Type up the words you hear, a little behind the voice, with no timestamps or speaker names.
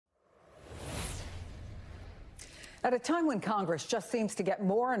At a time when Congress just seems to get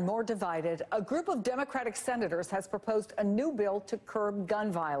more and more divided, a group of Democratic senators has proposed a new bill to curb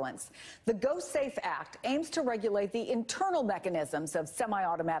gun violence. The Go Safe Act aims to regulate the internal mechanisms of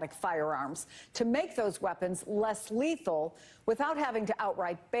semi-automatic firearms to make those weapons less lethal without having to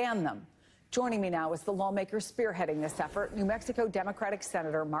outright ban them. Joining me now is the lawmaker spearheading this effort, New Mexico Democratic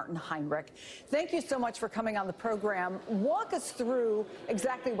Senator Martin Heinrich. Thank you so much for coming on the program. Walk us through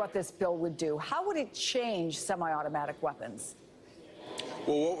exactly what this bill would do. How would it change semi-automatic weapons?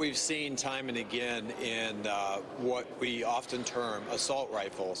 Well, what we've seen time and again in what we often term assault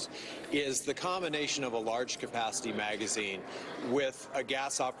rifles is the combination of a large capacity magazine with a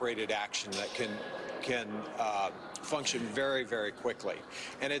gas-operated action that can function very, very quickly.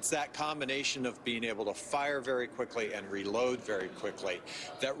 And it's that combination of being able to fire very quickly and reload very quickly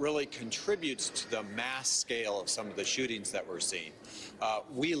that really contributes to the mass scale of some of the shootings that we're seeing.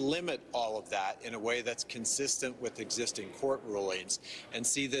 We limit all of that in a way that's consistent with existing court rulings and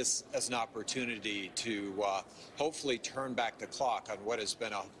see this as an opportunity to hopefully turn back the clock on what has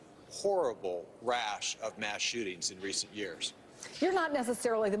been a horrible rash of mass shootings in recent years. You're not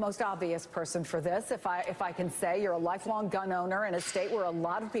necessarily the most obvious person for this, if I can say. You're a lifelong gun owner in a state where a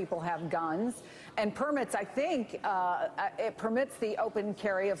lot of people have guns. And permits, I think, it permits the open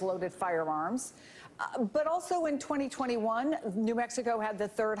carry of loaded firearms. But also in 2021, New Mexico had the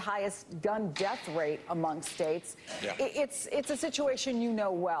third highest gun death rate among states. Yeah. It's a situation you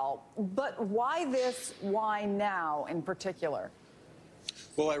know well. But why this? Why now in particular?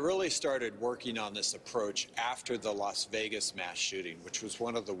 Well, I really started working on this approach after the Las Vegas mass shooting, which was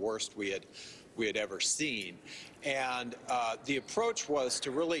one of the worst we had ever seen. And the approach was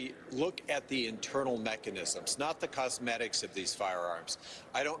to really look at the internal mechanisms, not the cosmetics of these firearms.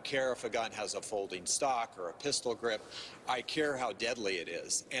 I don't care if a gun has a folding stock or a pistol grip. I care how deadly it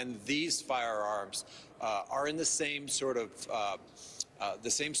is. And these firearms are in the same sort of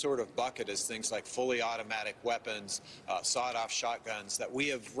bucket as things like fully automatic weapons, sawed-off shotguns that we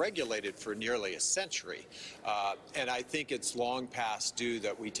have regulated for nearly a century. And I think it's long past due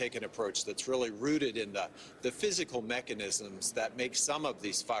that we take an approach that's really rooted in the physical mechanisms that make some of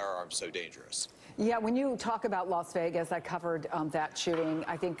these firearms so dangerous. Yeah, when you talk about Las Vegas, I covered that shooting.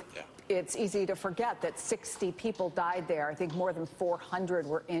 I think it's easy to forget that 60 people died there. I think more than 400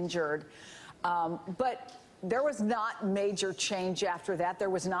 were injured. But there was not major change after that. There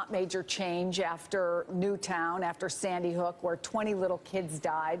was not major change after Newtown, after Sandy Hook, where 20 little kids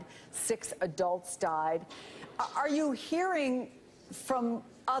died, 6 adults died. Are you hearing from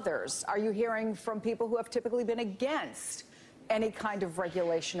others? Are you hearing from people who have typically been against any kind of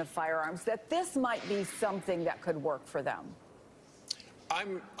regulation of firearms that this might be something that could work for them?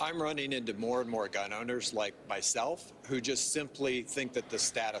 I'm running into more and more gun owners like myself who just simply think that the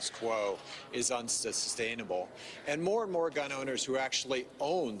status quo is unsustainable, and more gun owners who actually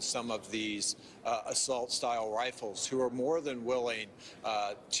own some of these assault-style rifles who are more than willing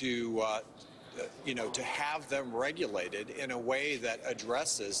to have them regulated in a way that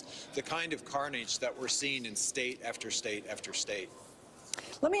addresses the kind of carnage that we're seeing in state after state after state.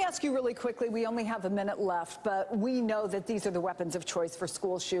 Let me ask you really quickly, we only have a minute left, but we know that these are the weapons of choice for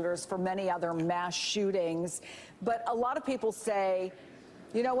school shooters, for many other mass shootings. But a lot of people say,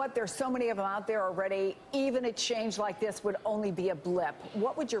 you know what, there's so many of them out there already, even a change like this would only be a blip.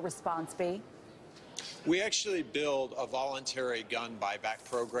 What would your response be? We actually build a voluntary gun buyback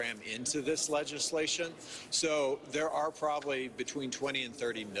program into this legislation. So there are probably between 20 and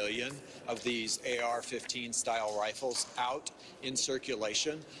 30 million of these AR-15 style rifles out in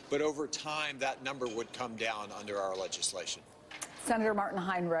circulation. But over time, that number would come down under our legislation. Senator Martin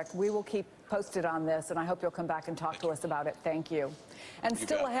Heinrich, we will keep posted on this, and I hope you'll come back and talk to us about it. Thank you. And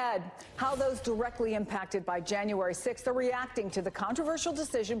still ahead, how those directly impacted by January 6th are reacting to the controversial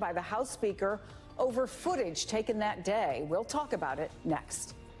decision by the House Speaker over footage taken that day. We'll talk about it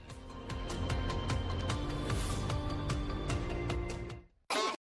next.